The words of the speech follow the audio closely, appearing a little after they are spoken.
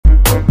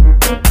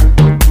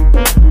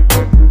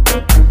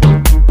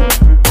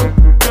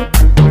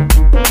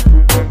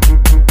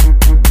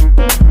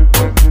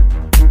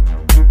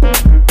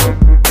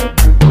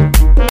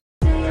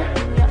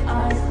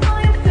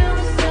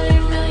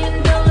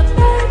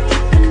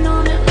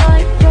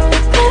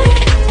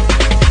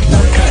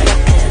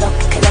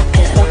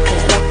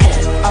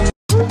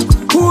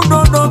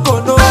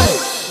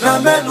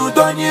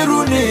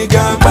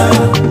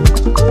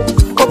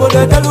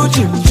get a little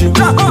chim chim.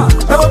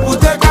 Ewo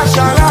pute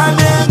kashara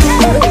nenu.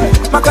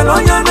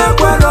 Makanonya ne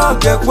kwero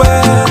kekwe.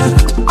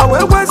 Awe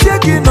wasi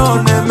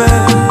kino neme.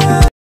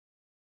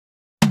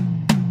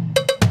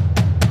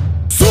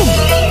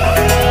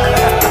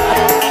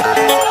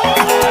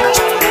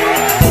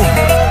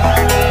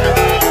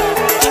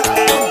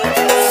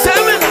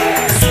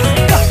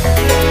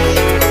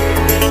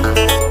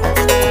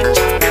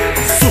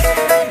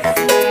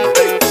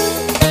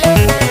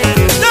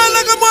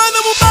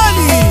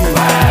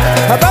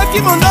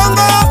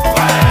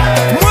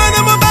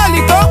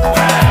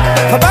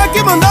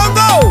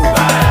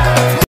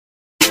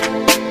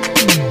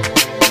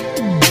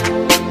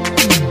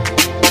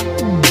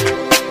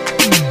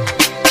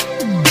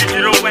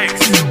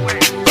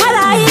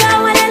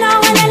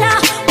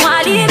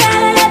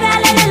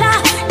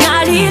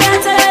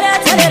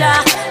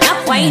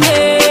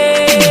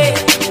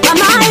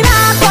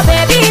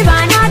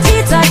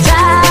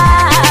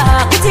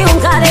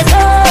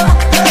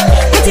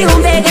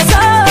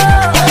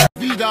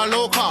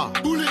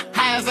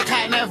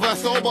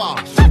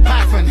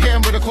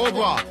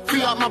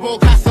 Fill up my bro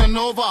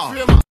Casanova.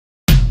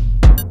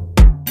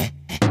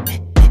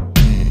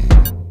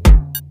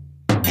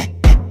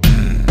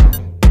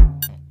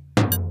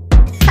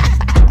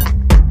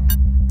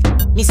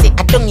 Me say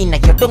I don't inna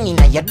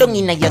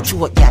your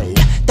throat, gal.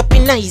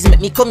 Tapping eyes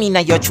make me come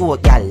inna your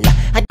throat, gal.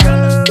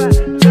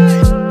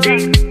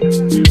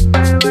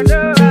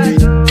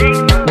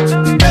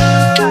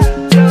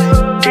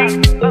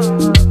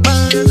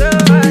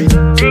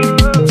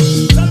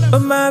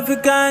 I'm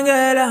African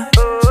girl.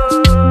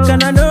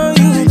 Can I know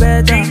you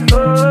better?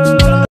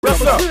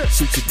 What's up?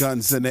 Shoot your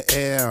guns in the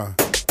air.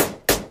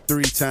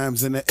 3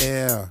 times in the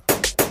air.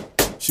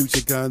 Shoot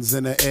your guns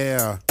in the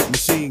air.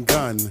 Machine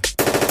gun.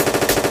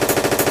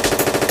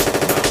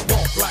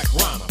 Black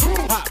Rhino.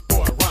 Hot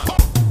boy Rhino.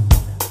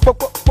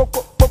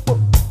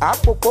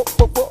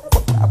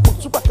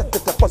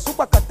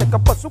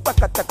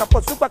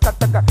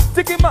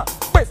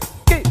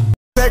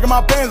 Taking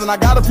my pants and I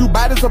got a few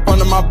bodies up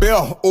under my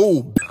belt.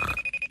 Ooh.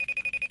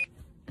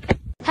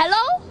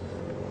 Hello?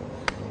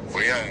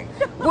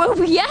 Where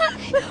we at?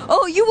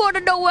 Oh, you want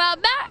to know where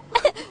I'm at?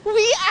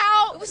 We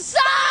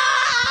outside!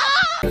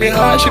 We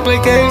hard, she play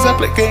games, I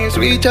play games.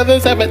 We each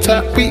other's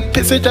avatar. We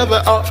piss each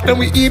other off, then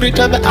we eat each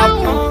other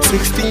out.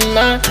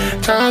 69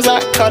 times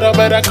I caught her,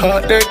 but I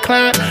caught the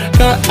decline.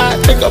 Girl, I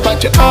think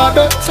about you all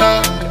the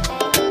time.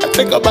 I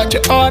think about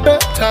you all the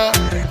time.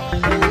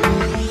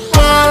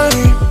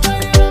 Wine,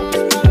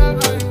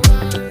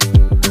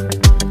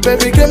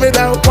 baby, give me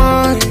that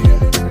wine.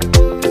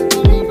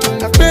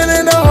 I've been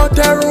in the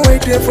hotel room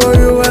waiting for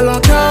you a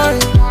long time.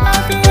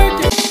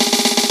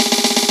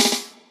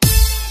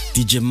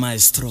 DJ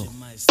Maestro.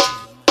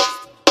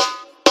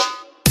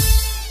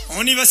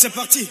 On y va, c'est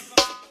parti.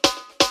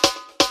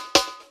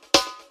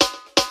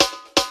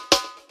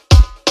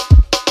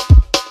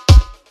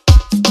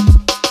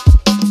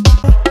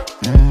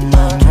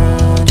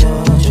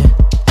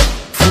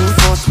 Full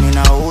force, me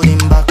now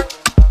holding back.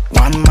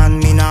 One man,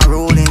 me now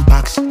rolling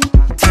packs.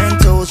 10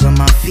 toes on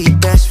my feet,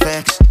 best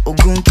facts.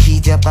 Ogun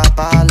key, ja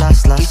papa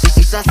last.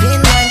 It's a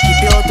thin line,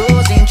 keep your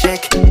toes in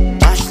check.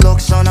 Ash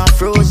locks on a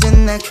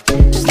frozen neck.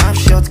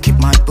 Snapshot, keep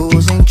my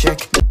pose in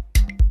check.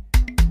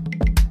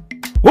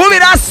 Who be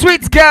that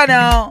sweet girl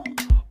now?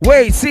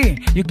 Wait, see,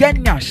 you get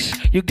nyash,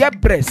 you get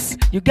breasts,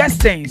 you get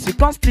stains, you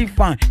can't still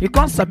fine, you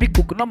can't sabi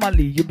cook.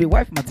 Normally, you be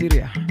wife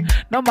material.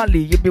 Normally,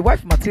 you be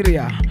wife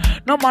material.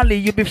 Normally,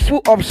 you be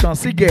full option,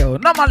 see girl.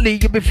 Normally,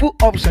 you be full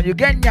option, you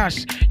get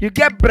nyash, you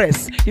get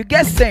breasts, you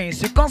get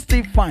stains, you can't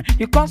still fine,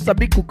 you can't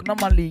sabi cook.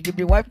 Normally, you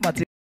be wife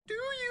material. Do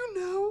you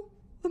know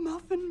the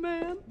Muffin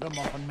Man? The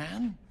Muffin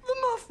Man? The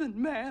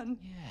Muffin Man.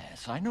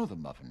 Yes, I know the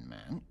Muffin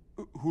Man.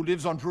 Who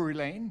lives on Drury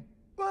Lane?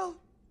 Well,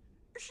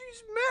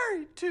 she's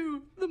married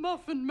to the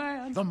Muffin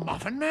Man. The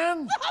Muffin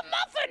Man? The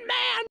Muffin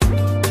Man!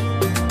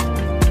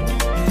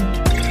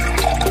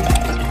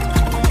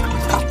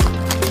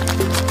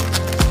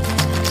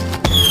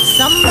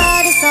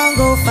 Somebody song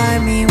go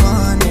find me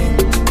one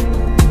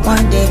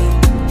day.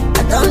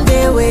 I don't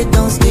dare wait,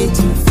 don't stay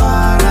too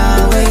far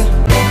away.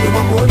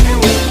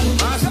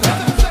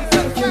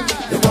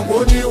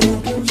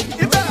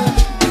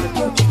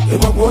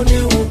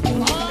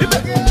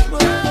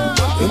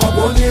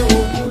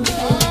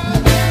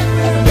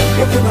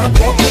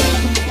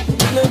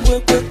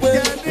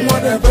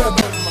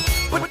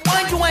 But why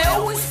do I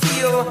always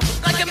feel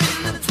like I'm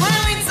in the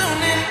twilight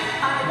zone?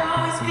 I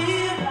always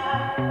feel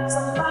like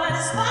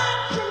somebody's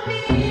watching me.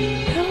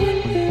 How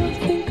and then I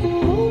think of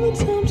all the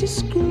times you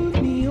screwed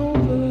me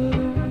over.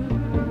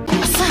 I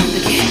signed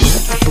again.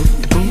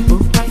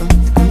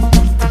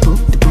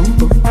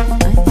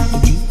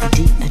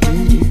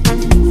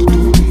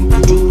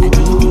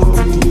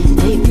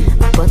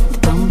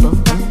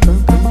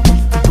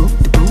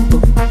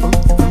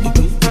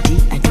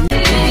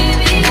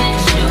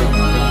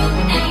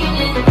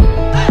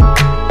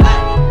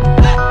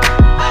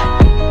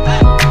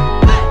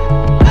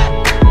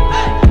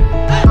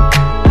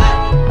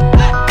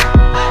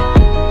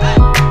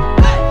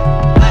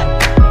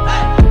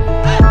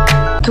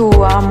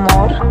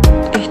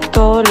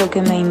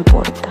 que me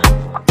importa.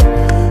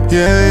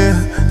 Yeah,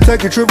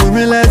 take a trip with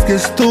me, let's get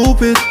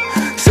stupid.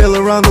 Sail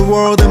around the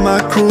world in my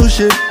cruise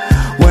ship.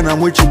 When I'm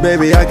with you,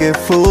 baby, I get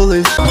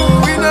foolish.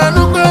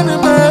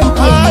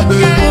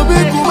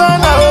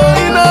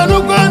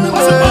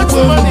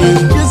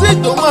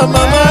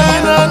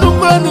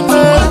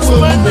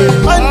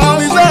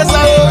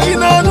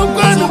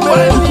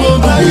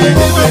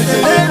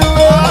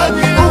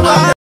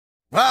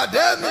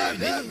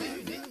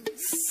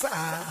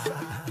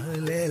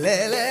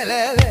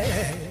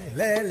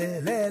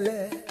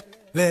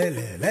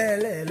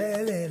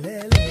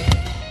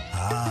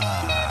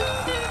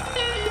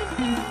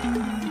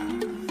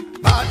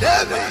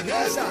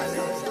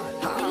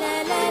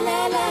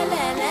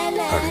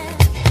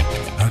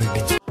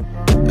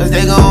 Cause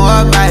they gon'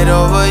 walk right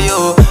over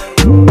you.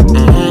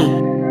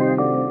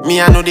 Me,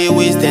 I know they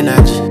waste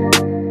energy.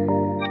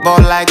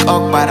 Ball like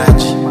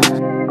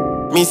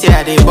Okbarachi. Me say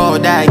I they ball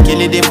die,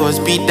 kill it they for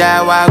speed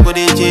die. Why go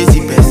they chase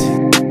the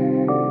person?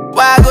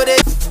 Why go they?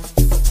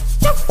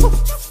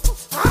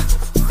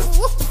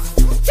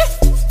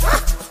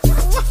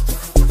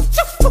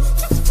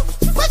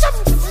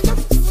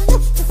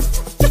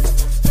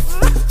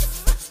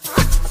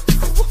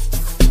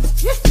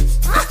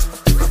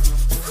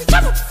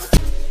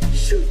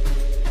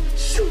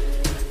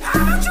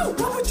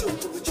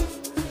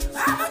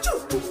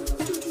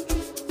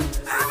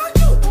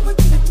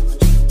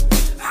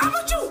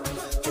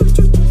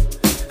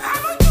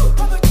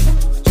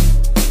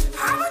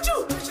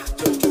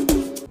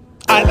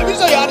 Let me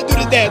show you how to do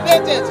the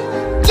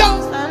dance.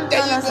 Jump,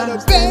 there you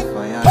go, bend.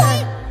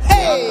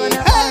 Hey,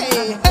 hey.